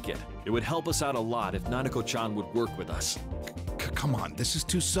can't make it. It would help us out a lot if Nanako-chan would work with us. Come on, this is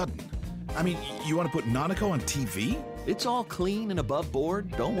too sudden. I mean, you want to put Nanako on TV? It's all clean and above board,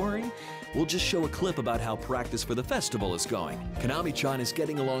 don't worry. We'll just show a clip about how practice for the festival is going. Konami-chan is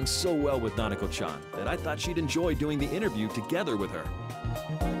getting along so well with Nanako-chan that I thought she'd enjoy doing the interview together with her.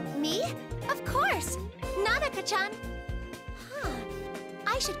 Me? Of course! Nanako-chan! Huh.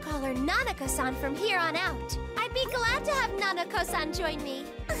 I should call her Nanako-san from here on out. I'd be glad to have Nanako-san join me.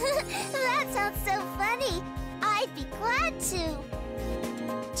 That sounds so funny. I'd be glad to.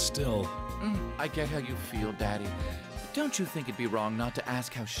 Still... I get how you feel, Daddy. But don't you think it'd be wrong not to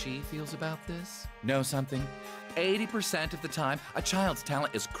ask how she feels about this? Know something? 80% of the time, a child's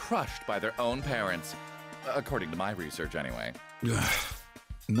talent is crushed by their own parents. According to my research, anyway.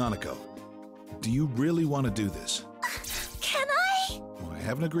 Nanako, do you really want to do this? Can I? Well, I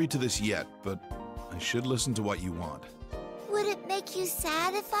haven't agreed to this yet, but I should listen to what you want. Would it make you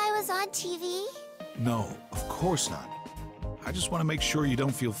sad if I was on TV? No, of course not. I just want to make sure you don't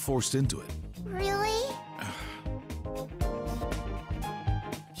feel forced into it. Really?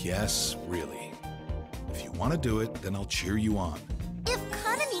 Yes, really. If you want to do it, then I'll cheer you on. If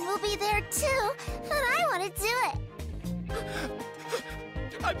Konami will be there too, then I want to do it.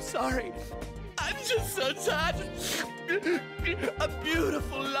 I'm sorry. I'm just so touched. A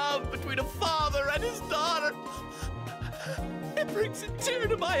beautiful love between a father and his daughter. It brings a tear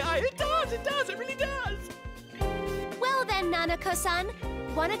to my eye. It does, it really does. Well then, Nanako-san,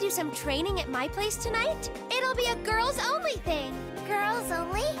 wanna do some training at my place tonight? It'll be a girls-only thing. Girls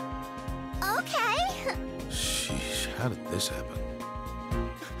only? Okay. Sheesh, how did this happen?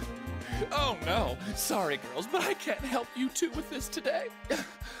 Oh no, sorry girls, but I can't help you two with this today.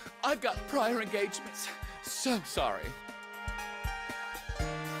 I've got prior engagements. So sorry.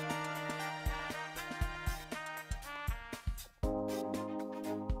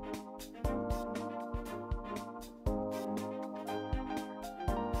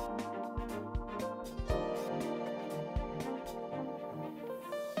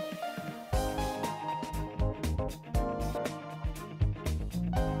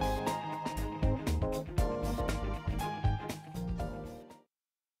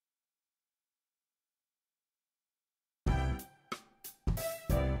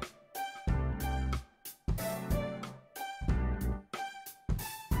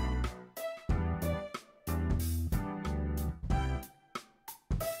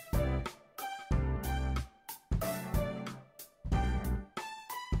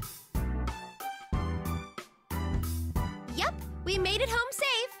 Yep, we made it home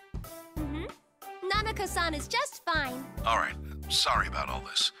safe. Nanako-san is just fine. All right, sorry about all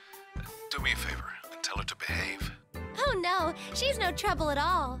this. Do me a favor and tell her to behave. Oh no, she's no trouble at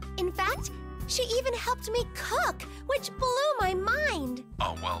all. In fact, she even helped me cook, which blew my mind.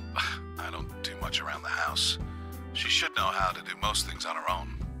 Oh, well, I don't do much around the house. She should know how to do most things on her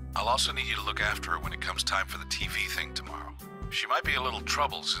own. I'll also need you to look after her when it comes time for the TV thing tomorrow. She might be a little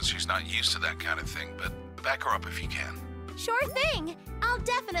trouble since she's not used to that kind of thing, but back her up if you can. Sure thing. I'll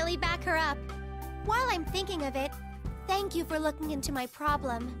definitely back her up. While I'm thinking of it, thank you for looking into my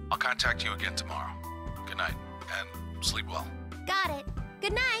problem. I'll contact you again tomorrow. Good night, and sleep well. Got it.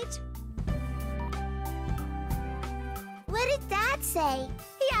 Good night. What did Dad say?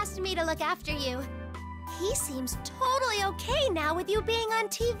 He asked me to look after you. He seems totally okay now with you being on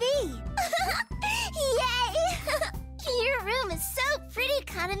TV. Yay! Your room is so pretty,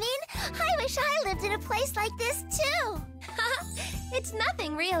 Kanamine. I wish I lived in a place like this too. It's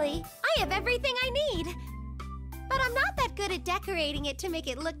nothing, really. I have everything I need. But I'm not that good at decorating it to make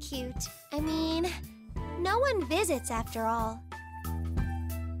it look cute. I mean, no one visits after all.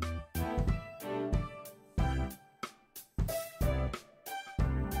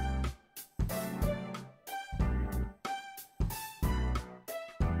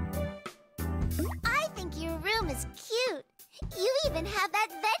 is cute. You even have that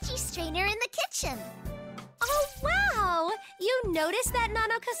veggie strainer in the kitchen. Oh, wow! You noticed that,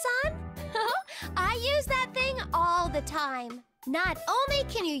 Nano-Kasan? I use that thing all the time. Not only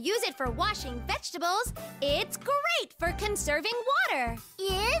can you use it for washing vegetables, it's great for conserving water.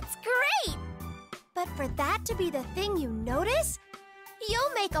 It's great. But for that to be the thing you notice,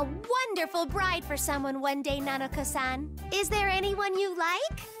 you'll make a wonderful bride for someone one day, Nano-Kasan. Is there anyone you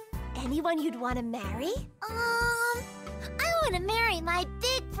like? Anyone you'd want to marry? I want to marry my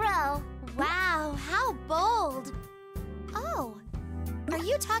big bro. Wow, how bold. Oh, are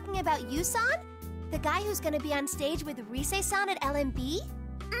you talking about Yusan? The guy who's gonna be on stage with Rise-san at LMB?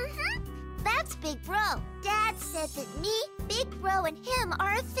 Mm-hmm. That's Big Bro. Dad said that me, Big Bro, and him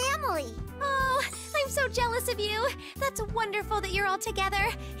are a family. Oh, I'm so jealous of you. That's wonderful that you're all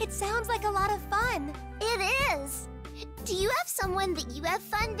together. It sounds like a lot of fun. It is. Do you have someone that you have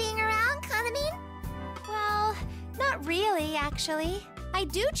fun being around, Kanamine? Well, not really, actually. I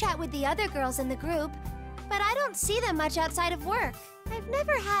do chat with the other girls in the group, but I don't see them much outside of work. I've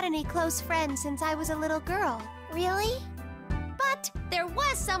never had any close friends since I was a little girl. Really? But there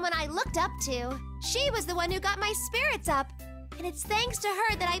was someone I looked up to. She was the one who got my spirits up. And it's thanks to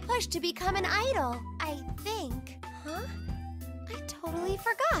her that I pushed to become an idol, I think. Huh? I totally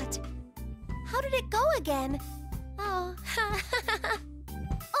forgot. How did it go again? Oh.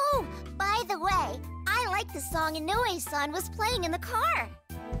 Oh, by the way, I like the song Inoue-san was playing in the car.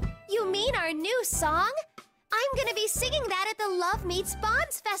 You mean our new song? I'm gonna be singing that at the Love Meets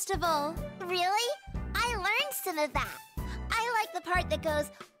Bonds Festival. Really? I learned some of that. I like the part that goes,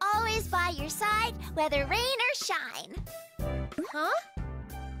 always by your side, whether rain or shine. Huh?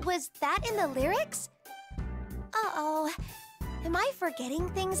 Was that in the lyrics? Uh-oh. Am I forgetting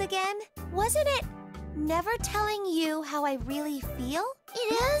things again? Wasn't it never telling you how I really feel?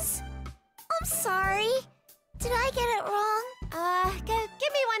 It is? I'm sorry. Did I get it wrong?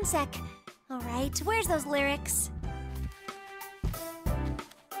 Give me 1 sec. All right, where's those lyrics?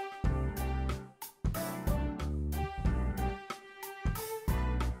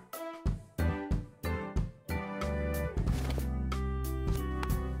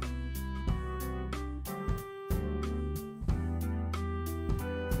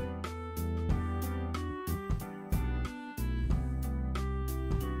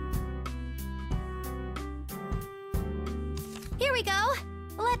 Here we go.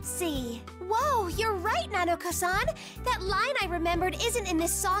 Let's see. Whoa, you're right, Nano-Kasan. That line I remembered isn't in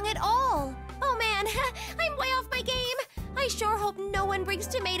this song at all. Oh man, I'm way off my game. I sure hope no one brings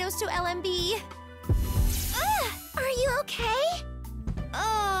tomatoes to LMB. Are you okay?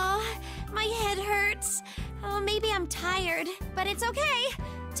 Oh, my head hurts. Oh, maybe I'm tired, but it's okay.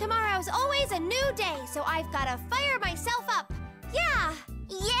 Tomorrow's always a new day, so I've gotta fire myself up. Yeah!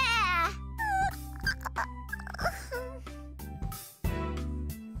 Yeah!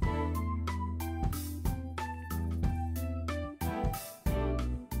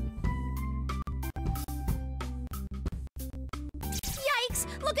 Yikes!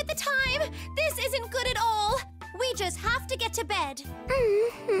 Look at the time! This isn't good at all! We just have to get to bed.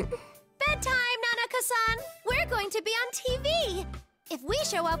 Bedtime, Nano-Kasan! We're going to be on TV! If we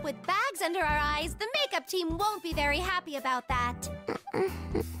show up with bags under our eyes, the makeup team won't be very happy about that.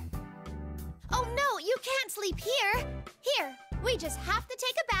 Oh no, you can't sleep here! Here, we just have to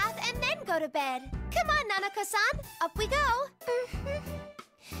take a bath and then go to bed. Come on, Nano-Kasan, up we go!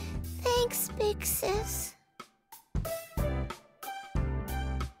 Thanks, big sis.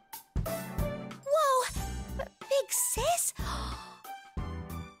 Whoa! Big sis?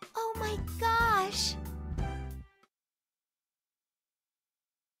 Oh my gosh!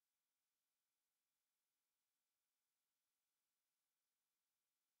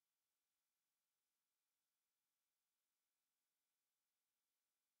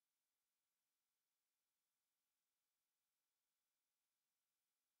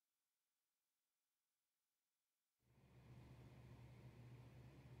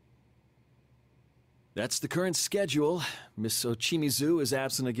 That's the current schedule. Miss Ochimizu is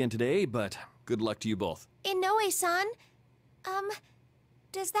absent again today, but good luck to you both. Inoue-san,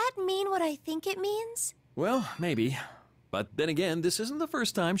 does that mean what I think it means? Well, maybe. But then again, this isn't the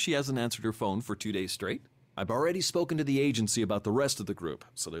first time she hasn't answered her phone for 2 days straight. I've already spoken to the agency about the rest of the group,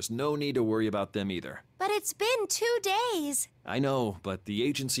 so there's no need to worry about them either. But it's been 2 days. I know, but the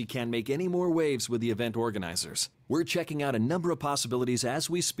agency can't make any more waves with the event organizers. We're checking out a number of possibilities as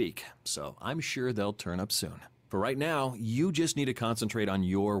we speak, so I'm sure they'll turn up soon. For right now, you just need to concentrate on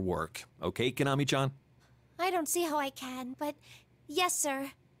your work. Okay, Konami-chan? I don't see how I can, but yes, sir.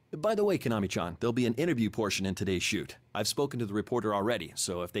 By the way, Konami-chan, there'll be an interview portion in today's shoot. I've spoken to the reporter already,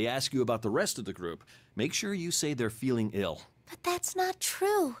 so if they ask you about the rest of the group, make sure you say they're feeling ill. But that's not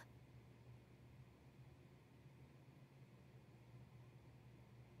true.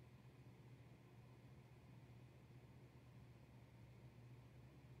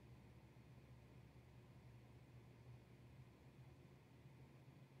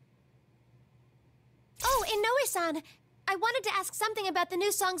 Oh, Inoue-san, I wanted to ask something about the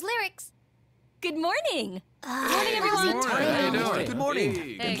new song's lyrics. Good morning. Good morning, everyone. How you doing? Good morning.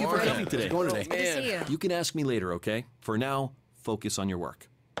 Hey, Thank you for coming today. Good morning. Good to see you. You can ask me later, okay? For now, focus on your work.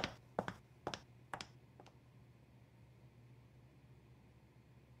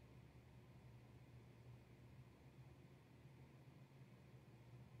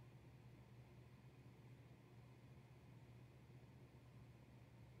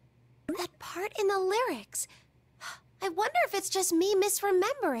 That part in the lyrics. I wonder if it's just me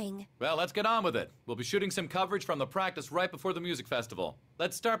misremembering. Well, let's get on with it. We'll be shooting some coverage from the practice right before the music festival.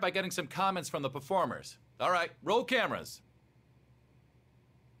 Let's start by getting some comments from the performers. All right, roll cameras.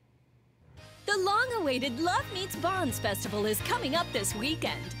 The long-awaited Love Meets Bonds Festival is coming up this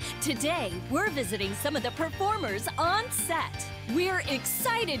weekend. Today, we're visiting some of the performers on set. We're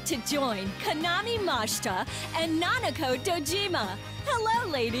excited to join Konami Mashita and Nanako Dojima.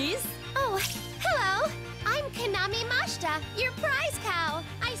 Hello, ladies. Oh, hello. I'm Konami Mashita, your prize cow.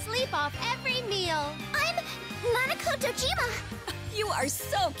 I sleep off every meal. I'm Nanako Dojima. You are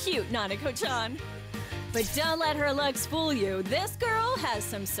so cute, Nanako-chan. But don't let her looks fool you. This girl has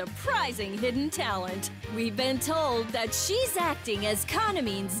some surprising hidden talent. We've been told that she's acting as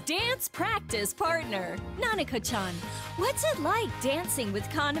Kanamin's dance practice partner. Nanako-chan, what's it like dancing with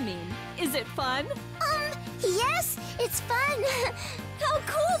Kanamin? Is it fun? Yes, it's fun. How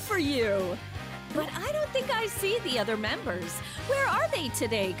cool for you! But I don't think I see the other members. Where are they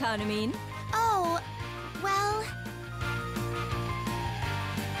today, Kanamin? Oh, well...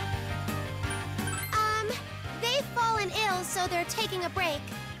 they've fallen ill, so they're taking a break.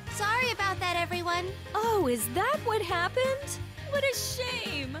 Sorry about that, everyone. Oh, is that what happened? What a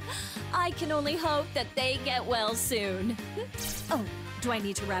shame. I can only hope that they get well soon. Oh, do I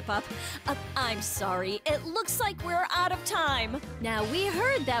need to wrap up? I'm sorry. It looks like we're out of time. Now, we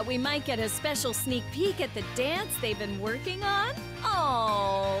heard that we might get a special sneak peek at the dance they've been working on.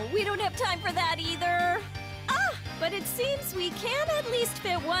 Oh, we don't have time for that either. But it seems we can at least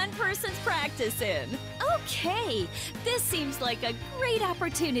fit one person's practice in. Okay, this seems like a great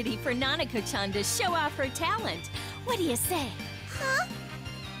opportunity for Nanako-chan to show off her talent. What do you say? Huh?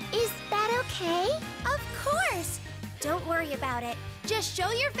 Is that okay? Of course. Don't worry about it. Just show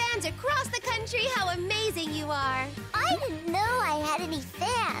your fans across the country how amazing you are. I didn't know I had any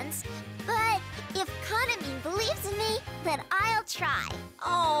fans, but if Kanamin believes in me, then I'll try.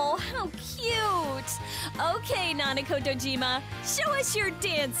 Oh, how cute! Okay, Nanako Dojima, show us your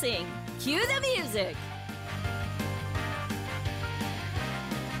dancing. Cue the music.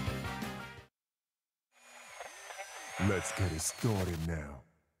 Let's get it started now.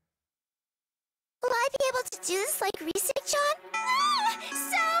 Will I be able to do this like Rhythmic-chan?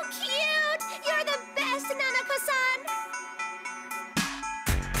 So cute! You're the best, Nanako-san!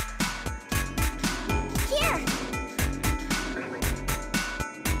 Here!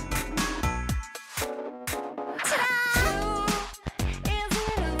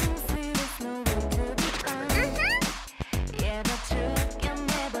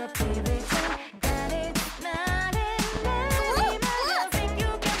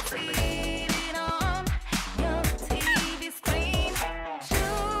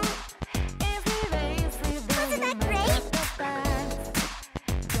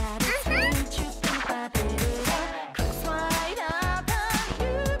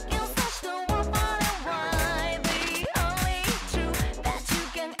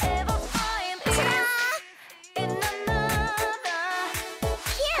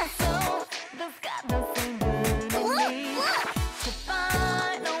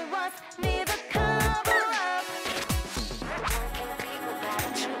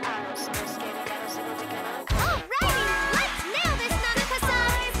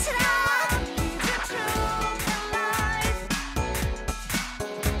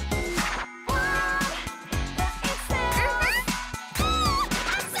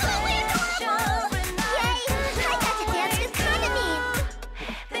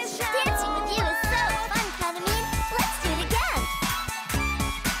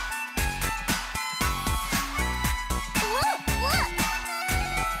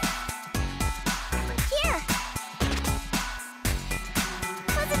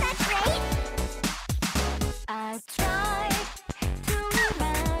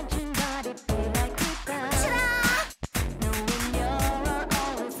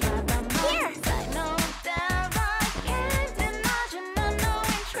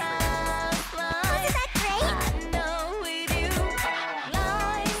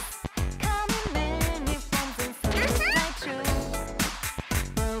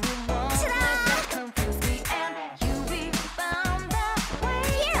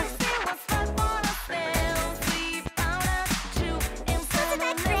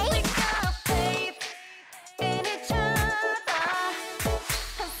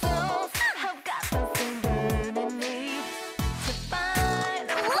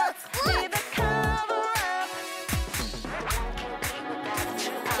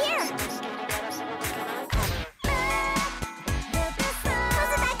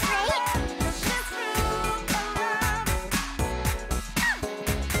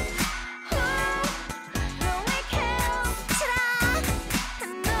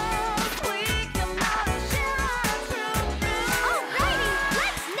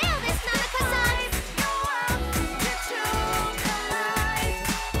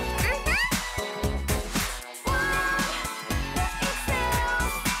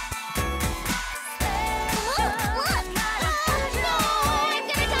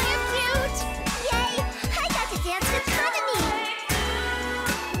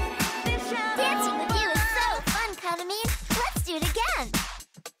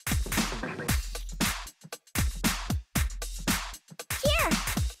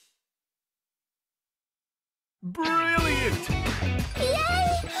 brilliant!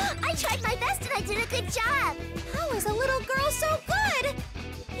 Yay! I tried my best and I did a good job. How is a little girl so good?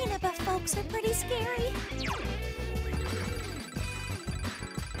 Peanut Butter folks are pretty scary.